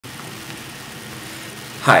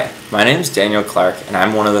Hi, my name is Daniel Clark and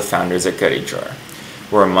I'm one of the founders at Goody Drawer.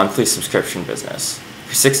 We're a monthly subscription business.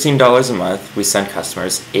 For $16 a month, we send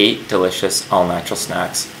customers 8 delicious all-natural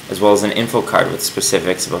snacks as well as an info card with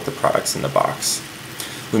specifics about the products in the box.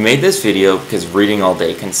 We made this video because reading all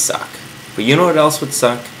day can suck. But you know what else would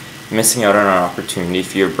suck? Missing out on an opportunity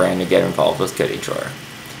for your brand to get involved with Goody Drawer.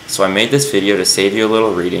 So I made this video to save you a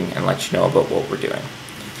little reading and let you know about what we're doing.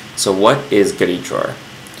 So what is Goody Drawer?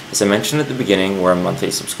 As I mentioned at the beginning, we're a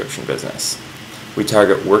monthly subscription business. We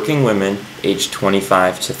target working women aged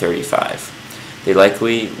 25 to 35. They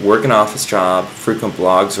likely work an office job, frequent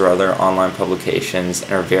blogs or other online publications,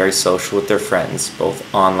 and are very social with their friends,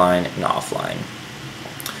 both online and offline.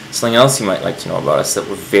 Something else you might like to know about us is that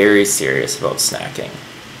we're very serious about snacking.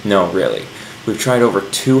 No, really. We've tried over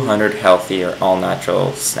 200 healthy or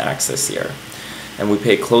all-natural snacks this year, and we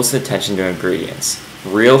pay close attention to ingredients.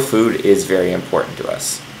 Real food is very important to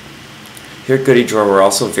us. Here at Goody Drawer, we're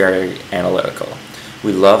also very analytical.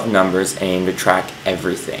 We love numbers and aim to track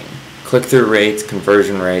everything. Click-through rates,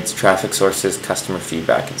 conversion rates, traffic sources, customer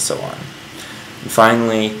feedback, and so on. And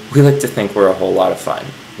finally, we like to think we're a whole lot of fun.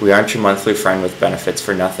 We aren't your monthly friend with benefits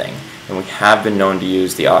for nothing, and we have been known to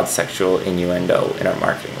use the odd sexual innuendo in our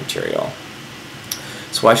marketing material.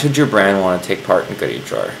 So why should your brand want to take part in Goody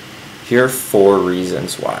Drawer? Here are 4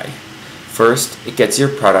 reasons why. First, it gets your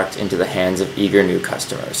product into the hands of eager new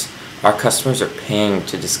customers. Our customers are paying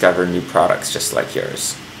to discover new products just like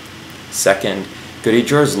yours. Second, Goody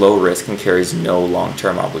Drawer is low risk and carries no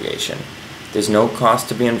long-term obligation. There's no cost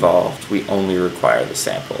to be involved, we only require the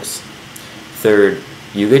samples. Third,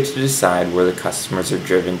 you get to decide where the customers are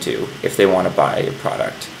driven to if they want to buy your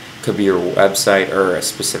product. Could be your website or a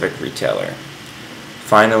specific retailer.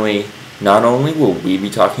 Finally, not only will we be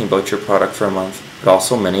talking about your product for a month, but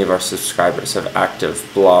also many of our subscribers have active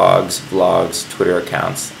blogs, vlogs, Twitter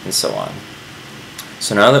accounts, and so on.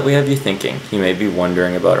 So now that we have you thinking, you may be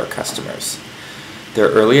wondering about our customers.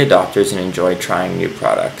 They're early adopters and enjoy trying new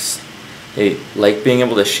products. They like being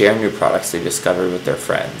able to share new products they discovered with their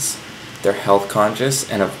friends. They're health conscious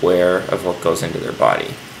and aware of what goes into their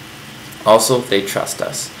body. Also, they trust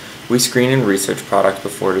us. We screen and research products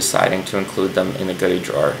before deciding to include them in the Goody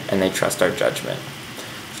Drawer, and they trust our judgment.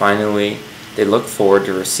 Finally, they look forward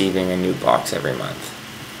to receiving a new box every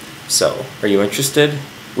month. So, are you interested?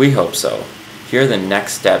 We hope so. Here are the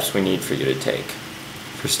next steps we need for you to take.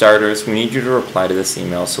 For starters, we need you to reply to this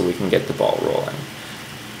email so we can get the ball rolling.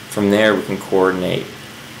 From there, we can coordinate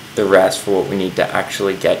the rest for what we need to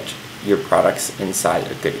actually get your products inside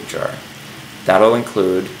a Goody Drawer. That'll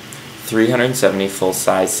include 370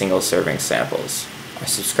 full-size single-serving samples. Our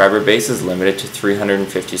subscriber base is limited to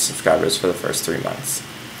 350 subscribers for the first 3 months.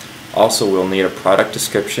 Also, we'll need a product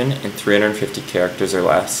description in 350 characters or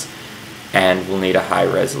less, and we'll need a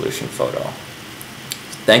high-resolution photo.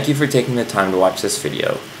 Thank you for taking the time to watch this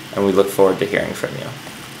video, and we look forward to hearing from you.